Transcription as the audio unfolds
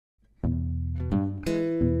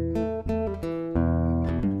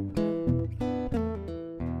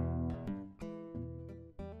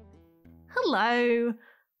Hello.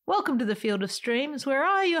 Welcome to the Field of Streams, where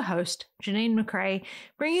I, your host, Janine McRae,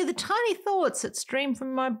 bring you the tiny thoughts that stream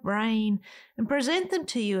from my brain and present them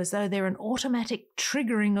to you as though they're an automatic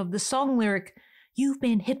triggering of the song lyric, you've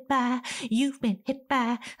been hit by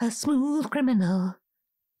a smooth criminal,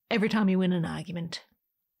 every time you win an argument.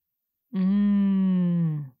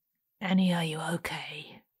 Annie, are you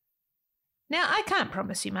okay? Now, I can't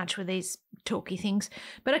promise you much with these talky things,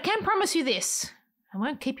 but I can promise you this. I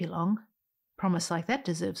won't keep you long. Promise like that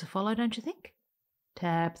deserves a follow, don't you think?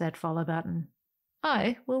 Tap that follow button.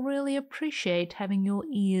 I will really appreciate having your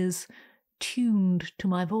ears tuned to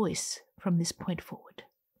my voice from this point forward.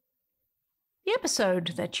 The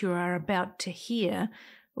episode that you are about to hear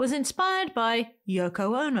was inspired by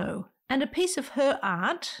Yoko Ono and a piece of her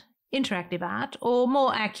art, interactive art, or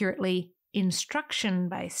more accurately,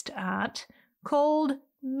 instruction-based art, called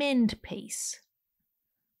Mend Piece.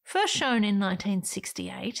 First shown in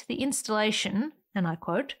 1968, the installation, and I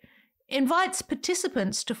quote, invites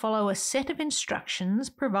participants to follow a set of instructions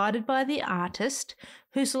provided by the artist,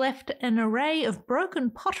 who's left an array of broken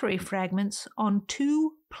pottery fragments on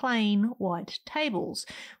two plain white tables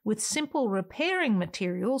with simple repairing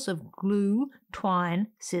materials of glue, twine,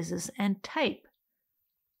 scissors, and tape.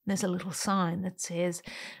 There's a little sign that says,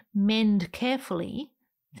 "Mend carefully,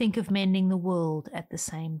 think of mending the world at the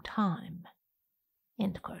same time."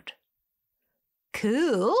 End quote.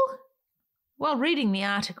 Cool. While reading the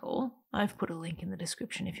article, I've put a link in the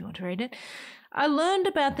description if you want to read it, I learned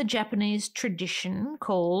about the Japanese tradition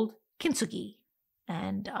called Kintsugi,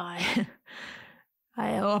 and I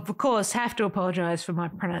of course have to apologise for my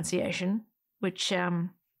pronunciation, which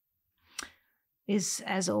is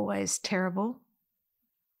as always terrible.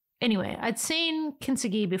 Anyway, I'd seen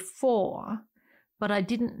Kintsugi before, but I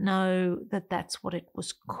didn't know that that's what it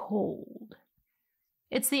was called.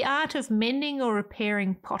 It's the art of mending or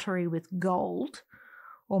repairing pottery with gold,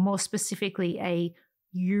 or more specifically a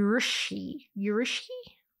yurishi. Yurishi?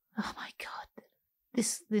 Oh my God,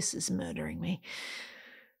 this is murdering me.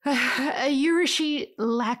 A yurishi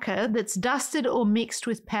lacquer that's dusted or mixed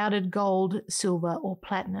with powdered gold, silver, or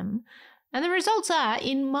platinum. And the results are,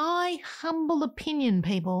 in my humble opinion,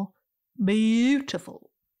 people,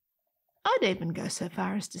 beautiful. I'd even go so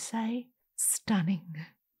far as to say stunning.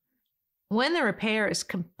 When the repair is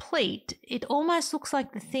complete, it almost looks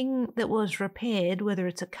like the thing that was repaired, whether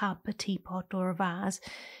it's a cup, a teapot, or a vase,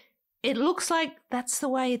 it looks like that's the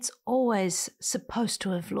way it's always supposed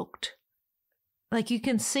to have looked. Like you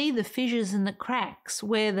can see the fissures and the cracks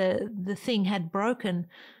where the thing had broken,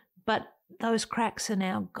 but those cracks are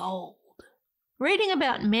now gold. Reading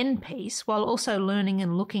about Mend Piece while also learning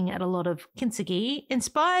and looking at a lot of Kintsugi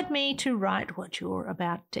inspired me to write what you're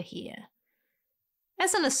about to hear.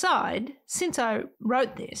 As an aside, since I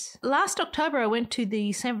wrote this, last October I went to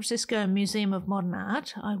the San Francisco Museum of Modern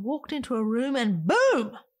Art. I walked into a room and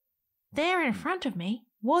boom! There in front of me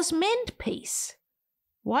was Mend Piece.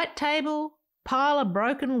 White table, pile of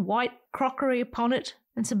broken white crockery upon it,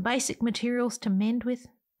 and some basic materials to mend with.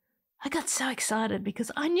 I got so excited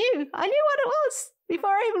because I knew what it was. Before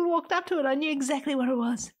I even walked up to it, I knew exactly what it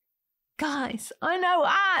was. Guys, I know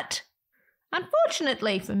art!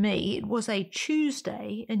 Unfortunately for me, it was a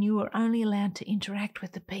Tuesday and you were only allowed to interact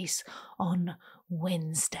with the piece on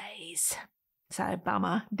Wednesdays. So,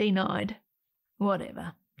 bummer, denied.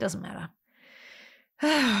 Whatever, doesn't matter.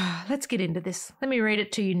 Let's get into this. Let me read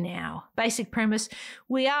it to you now. Basic premise,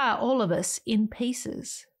 we are, all of us, in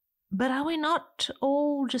pieces. But are we not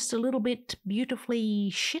all just a little bit beautifully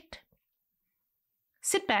shit?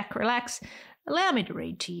 Sit back, relax. Allow me to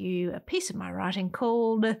read to you a piece of my writing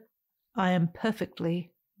called I Am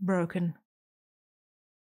Perfectly Broken.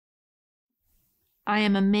 I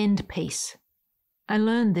am a mend piece. I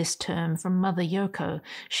learned this term from Mother Yoko,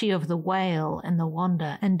 she of the wail and the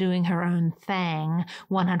wander and doing her own thang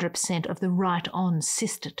 100% of the right-on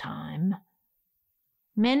sister time.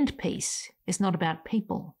 Mend piece is not about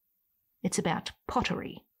people. It's about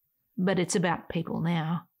pottery. But it's about people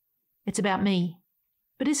now. It's about me.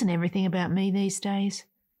 But isn't everything about me these days?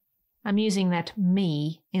 I'm using that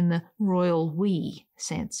me in the royal we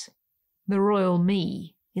sense. The royal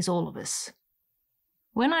me is all of us.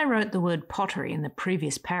 When I wrote the word pottery in the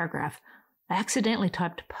previous paragraph, I accidentally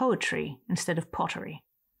typed poetry instead of pottery.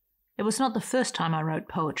 It was not the first time I wrote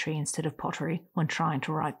poetry instead of pottery when trying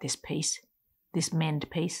to write this piece, this mend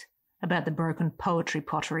piece, about the broken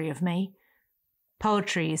pottery of me.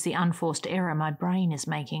 Poetry is the unforced error my brain is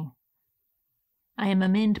making. I am a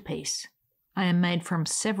mend piece. I am made from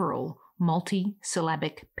several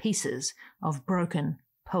multi-syllabic pieces of broken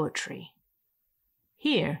poetry.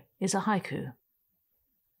 Here is a haiku.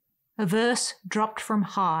 A verse dropped from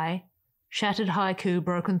high Shattered haiku,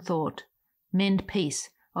 broken thought. Mend piece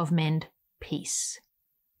of mend peace.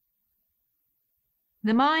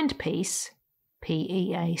 The mind piece,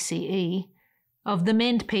 P-E-A-C-E, of the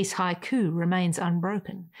mend piece haiku remains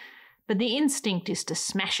unbroken, but the instinct is to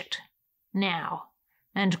smash it, now,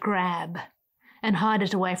 and grab, and hide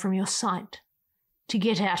it away from your sight, to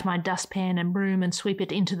get out my dustpan and broom and sweep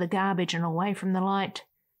it into the garbage and away from the light.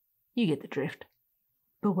 You get the drift.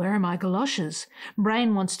 But where are my galoshes?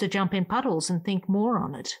 Brain wants to jump in puddles and think more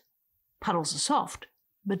on it. Puddles are soft,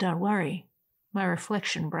 but don't worry, my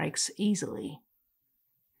reflection breaks easily.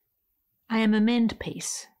 I am a mend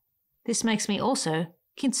piece. This makes me also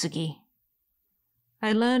Kintsugi.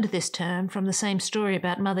 I learned this term from the same story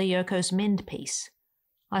about Mother Yoko's mend piece.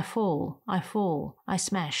 I fall, I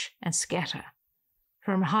smash and scatter.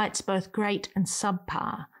 From heights both great and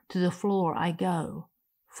subpar, to the floor I go.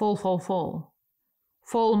 Fall, fall, fall.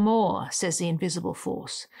 Fall more, says the invisible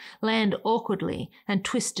force. Land awkwardly and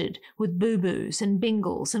twisted with boo-boos and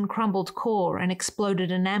bingles and crumbled core and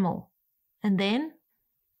exploded enamel. And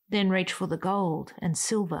then reach for the gold and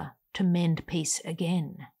silver to mend peace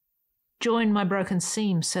again. Join my broken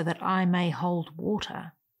seams so that I may hold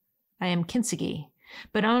water. I am Kintsugi,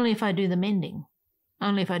 but only if I do the mending,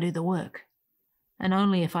 only if I do the work, and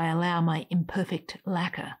only if I allow my imperfect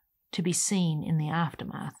lacquer to be seen in the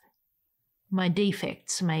aftermath. My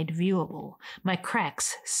defects made viewable, my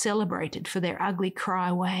cracks celebrated for their ugly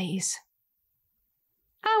cry ways.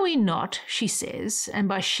 Are we not, she says, and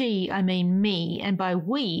by she I mean me, and by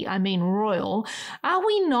we I mean royal, are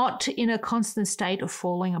we not in a constant state of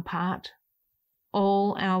falling apart?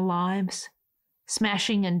 All our lives,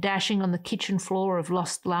 smashing and dashing on the kitchen floor of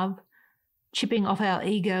lost love, chipping off our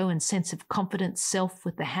ego and sense of confident self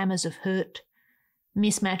with the hammers of hurt,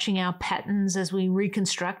 mismatching our patterns as we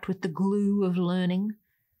reconstruct with the glue of learning,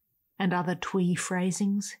 and other twee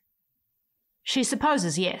phrasings? She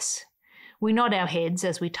supposes yes. We nod our heads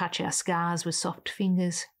as we touch our scars with soft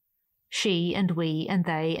fingers. She and we and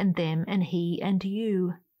they and them and he and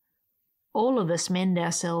you. All of us mend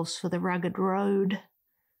ourselves for the rugged road.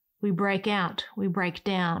 We break out, we break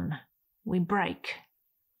down, we break.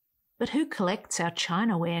 But who collects our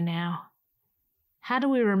chinaware now? How do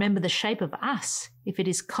we remember the shape of us if it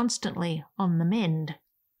is constantly on the mend?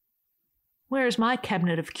 Where is my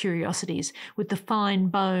cabinet of curiosities with the fine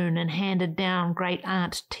bone and handed down great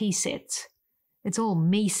aunt tea sets? It's all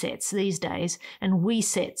me sets these days, and we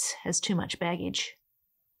sets has too much baggage.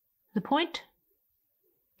 The point?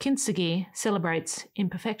 Kintsugi celebrates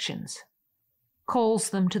imperfections, calls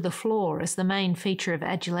them to the floor as the main feature of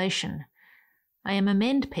adulation. I am a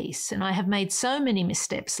mend piece, and I have made so many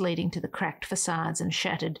missteps leading to the cracked facades and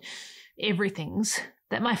shattered everythings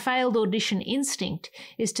that my failed audition instinct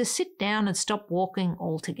is to sit down and stop walking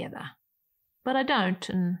altogether. But I don't,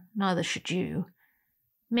 and neither should you.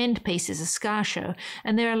 Mend piece is a scar show,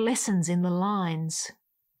 and there are lessons in the lines.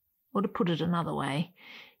 Or to put it another way,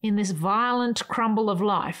 in this violent crumble of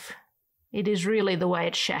life, it is really the way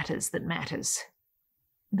it shatters that matters.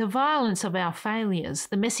 The violence of our failures,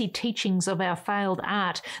 the messy teachings of our failed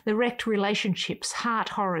art, the wrecked relationships, heart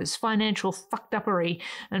horrors, financial fucked-uppery,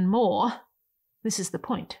 and more. This is the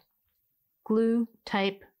point. Glue,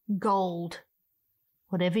 tape, gold.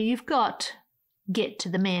 Whatever you've got, get to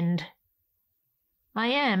the mend. I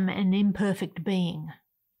am an imperfect being.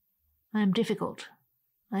 I am difficult.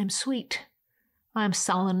 I am sweet. I am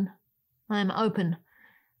sullen. I am open.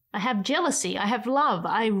 I have jealousy. I have love.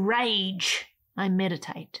 I rage. I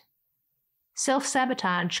meditate.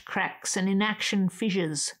 Self-sabotage cracks and inaction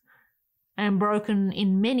fissures. I am broken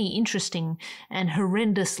in many interesting and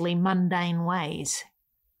horrendously mundane ways.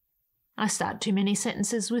 I start too many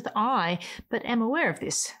sentences with I, but am aware of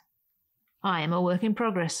this. I am a work in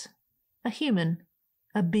progress, a human,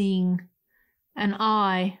 a being, an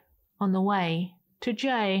I on the way to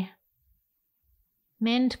J.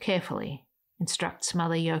 Mend carefully, instructs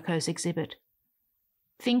Mother Yoko's exhibit.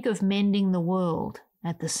 Think of mending the world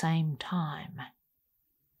at the same time.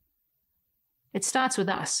 It starts with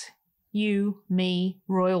us. You, me,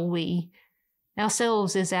 royal we.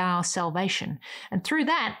 Ourselves is our salvation. And through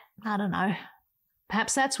that, I don't know,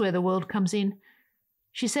 perhaps that's where the world comes in.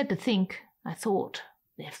 She said to think, I thought,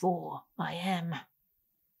 therefore I am.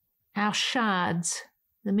 Our shards,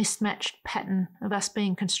 the mismatched pattern of us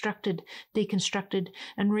being constructed, deconstructed,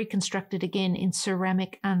 and reconstructed again in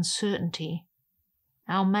ceramic uncertainty.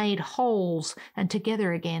 Our made wholes and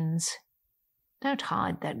together agains. Don't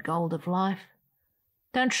hide that gold of life.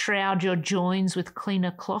 Don't shroud your joins with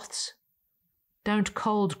cleaner cloths. Don't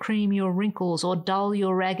cold cream your wrinkles or dull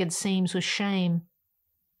your ragged seams with shame.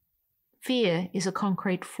 Fear is a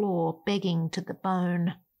concrete floor begging to the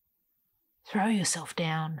bone. Throw yourself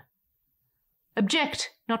down.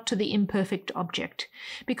 Object not to the imperfect object,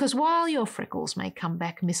 because while your freckles may come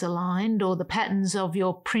back misaligned or the patterns of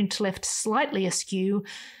your print left slightly askew,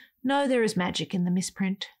 know there is magic in the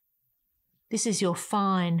misprint. This is your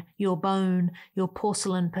fine, your bone, your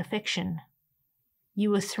porcelain perfection.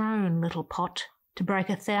 You were thrown, little pot, to break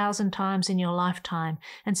 1,000 times in your lifetime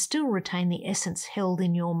and still retain the essence held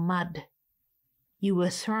in your mud. You were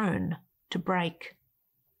thrown to break.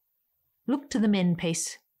 Look to the mend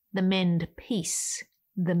piece, the mend piece,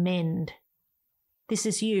 the mend. This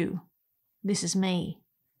is you. This is me.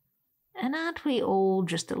 And aren't we all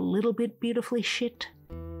just a little bit beautifully shit?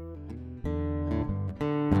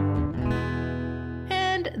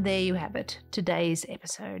 And there you have it, today's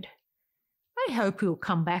episode. I hope you'll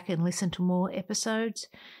come back and listen to more episodes.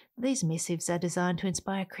 These missives are designed to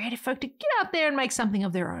inspire creative folk to get out there and make something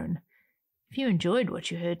of their own. If you enjoyed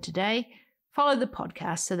what you heard today, follow the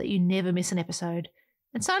podcast so that you never miss an episode,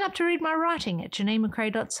 and sign up to read my writing at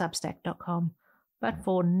janinemccrae.substack.com. But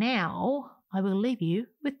for now, I will leave you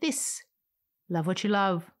with this. Love what you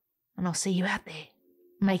love, and I'll see you out there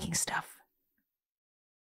making stuff.